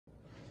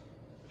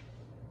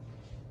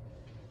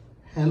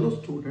Hello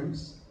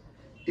students,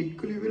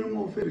 equilibrium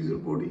of a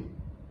rigid body.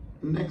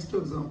 Next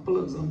example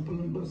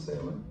number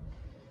 7.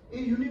 A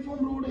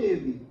uniform rod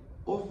AB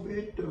of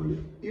weight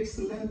W, its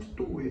length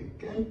 2A,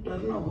 can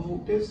turn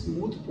about a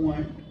smooth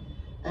point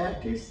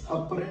at its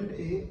upper end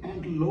A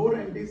and lower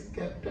end is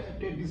kept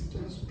at a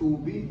distance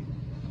 2B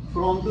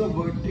from the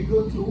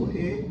vertical through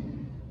A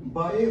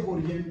by a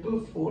horizontal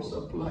force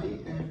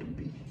applied at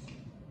B.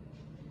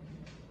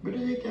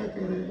 बेटा ये क्या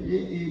कह रहे हैं? ये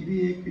AB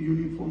एक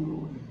uniform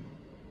road है.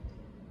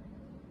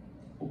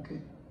 Okay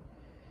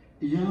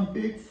यहाँ पे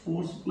एक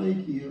फोर्स अप्लाई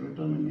की है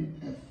बेटा, मैंने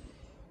F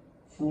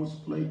फोर्स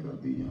अप्लाई कर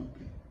दी यहाँ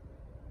पे.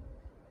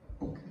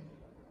 ओके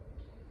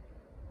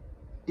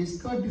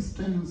इसका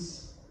डिस्टेंस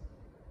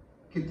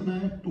कितना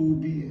है?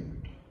 2B है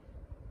बेटा.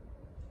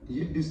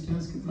 ये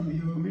डिस्टेंस कितना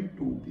दिया हुआ हमें?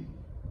 2B.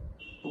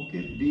 Okay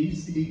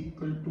BC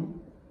equal to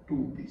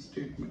 2B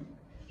statement.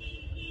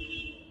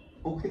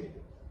 Okay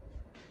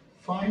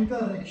find the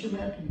direction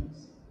at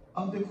hinge.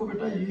 अब देखो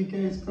बेटा ये क्या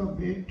है? इसका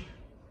वेट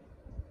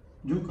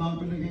जो कहां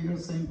पे लगेगा?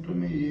 सेंटर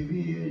में. ये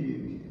भी है, ये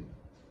भी है.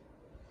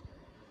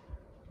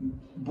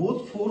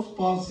 Both force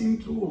passing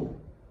through,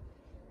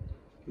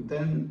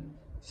 then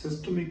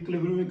system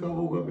equilibrium में कब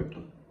होगा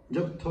बेटा?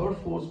 जब थर्ड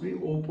फोर्स भी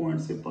O पॉइंट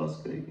से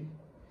पास करेगी.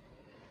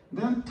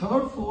 Then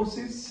third force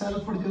is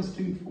self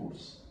adjusting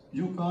force,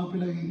 जो कहां पे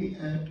लगेगी?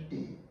 एट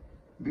A,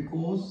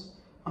 बिकॉज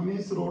हमें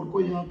इस रोड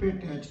को यहाँ पे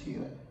अटैच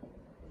किया है.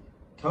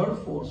 थर्ड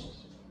फोर्स,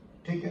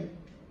 ठीक है.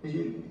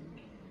 ये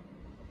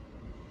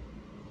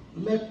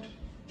late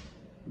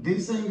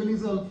this angle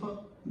is alpha,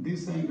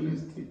 this angle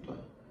is theta.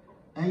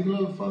 Angle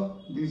alpha,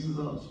 this is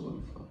also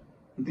alpha.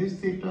 This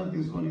theta,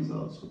 this one is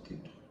also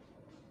theta.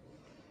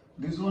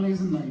 This one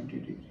is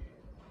 90 degree.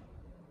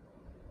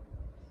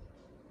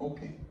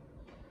 Okay.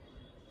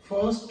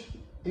 First,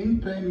 in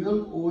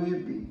triangle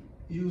OAB,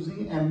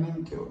 using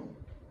MN theorem,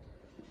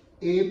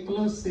 A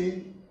plus A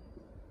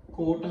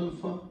cot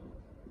alpha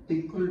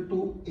equal to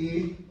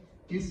A.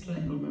 इस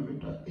triangle में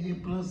बेटा A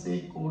plus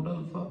A cot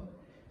alpha,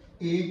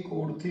 A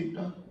cot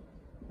theta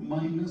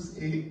minus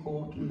A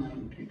cot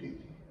 90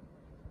 degree.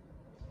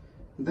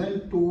 Then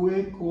 2A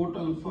cot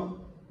alpha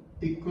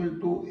equal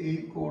to A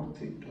cot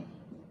theta.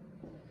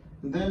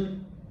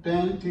 Then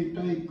tan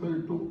theta equal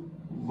to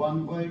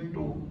 1 by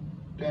 2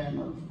 tan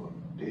alpha.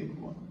 Take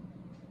 1.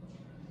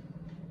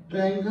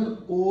 Triangle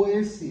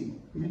OAC,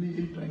 मैंने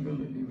ये triangle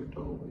ले ली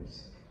बेटा OAC.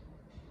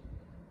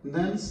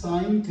 Then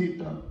sin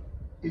theta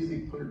is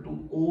equal to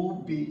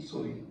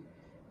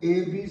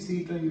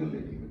ABC triangle ले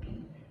ली बेटा.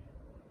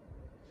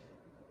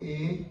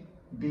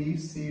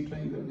 ABC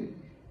triangle ले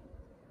ली.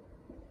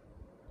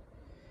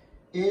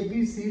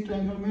 ABC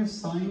triangle में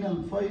sine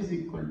alpha is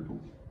equal to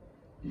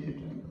ये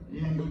triangle,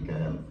 ये एंगल क्या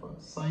है? Alpha.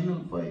 Sine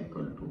alpha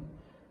equal to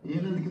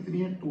ये लेंथ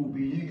कितनी है? 2B.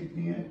 ये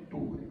कितनी है?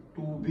 2A.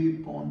 2B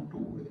अपॉन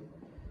 2A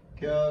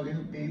क्या आ गया?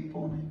 B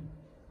अपॉन है.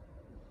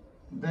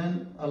 देन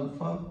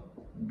अल्फा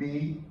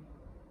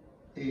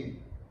BA,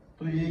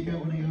 तो ये क्या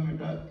बनेगा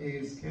बेटा?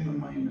 A square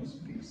minus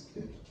B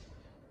square.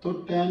 तो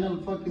tan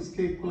अल्फा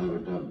किसके इक्वल है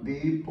बेटा? B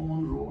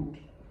upon root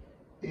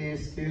A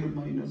square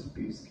minus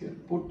B square.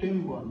 Put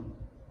in 1,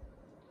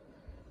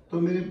 तो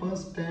मेरे पास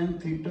tan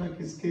थीटा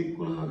किसके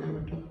इक्वल आ गया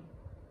बेटा?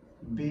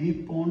 B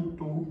upon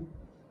 2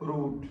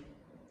 root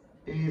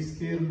A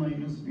square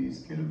minus B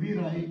square. We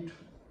write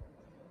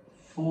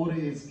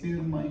 4A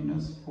square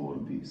minus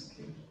 4B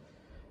square.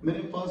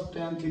 मेरे पास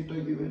tan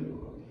theta की value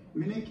आ गई.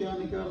 मैंने क्या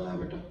निकालना है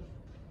बेटा?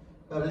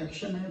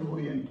 Direction and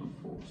oriental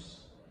force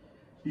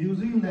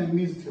using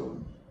Lami's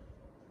theorem.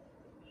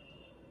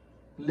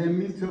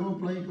 Lami's theorem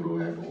apply करो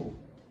एट O.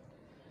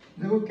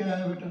 देखो क्या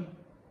है बेटा?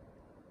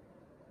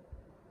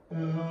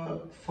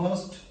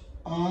 First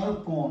R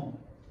upon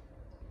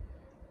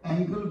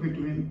angle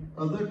between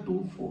other two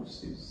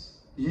forces.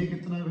 ये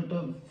कितना है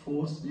बेटा?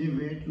 फोर्स, ये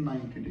wait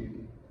 90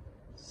 degree,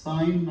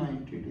 sign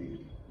 90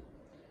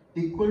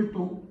 degree equal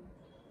to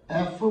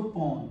F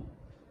upon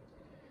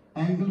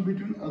angle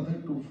between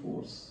other to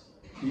force.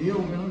 ये हो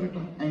गया ना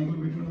बेटा? Angle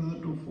between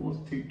other to force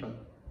theta,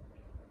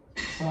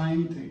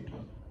 sine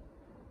theta,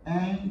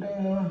 and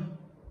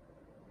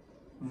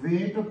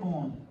weight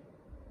upon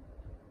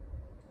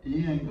ये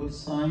angle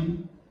sine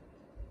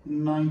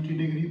 90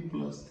 degree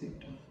plus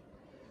theta.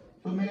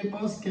 तो मेरे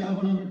पास क्या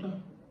बना बेटा?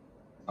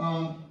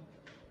 R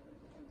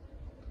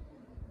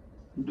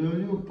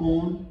W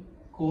upon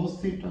cos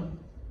theta.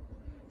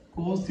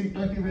 cos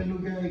theta की वैल्यू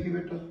क्या आएगी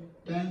बेटा?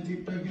 tan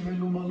थीटा की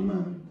वैल्यू मालूम है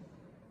हमें.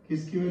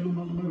 किसकी वैल्यू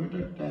मालूम है बेटा?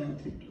 tan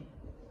theta.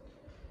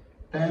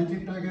 tan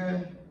थीटा क्या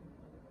है?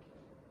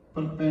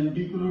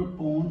 Perpendicular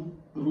upon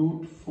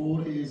root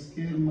 4A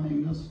square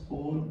minus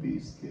 4B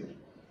square.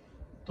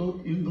 तो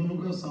इन दोनों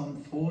का सम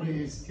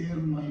 4A square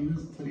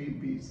minus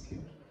 3B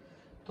square.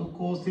 तो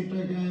cos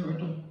थीटा क्या है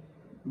बेटा?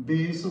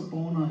 Base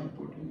upon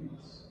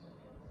hypotenuse.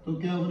 तो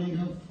क्या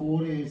बनेगा?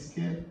 4A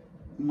square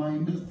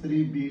minus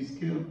 3B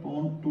square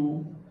upon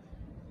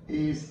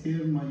 2A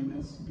square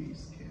minus B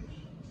square.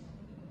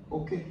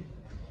 Okay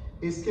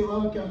इसके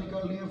बाद क्या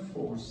निकाल लिया?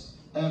 Force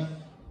F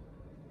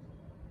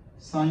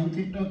sine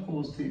theta,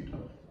 cos theta,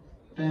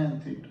 tan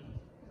theta.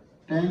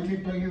 tan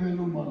theta की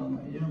वैल्यू मारा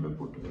मैं यहाँ पे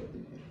पुट कर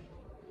दीजिए।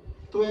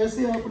 तो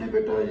ऐसे आपने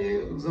बेटा ये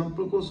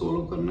एग्जाम्पल को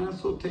सोल्व करना है।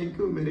 So thank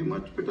you very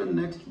much बेटा।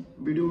 नेक्स्ट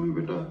वीडियो में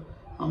बेटा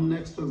हम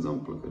नेक्स्ट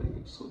एग्जाम्पल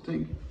करेंगे। So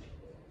thank you.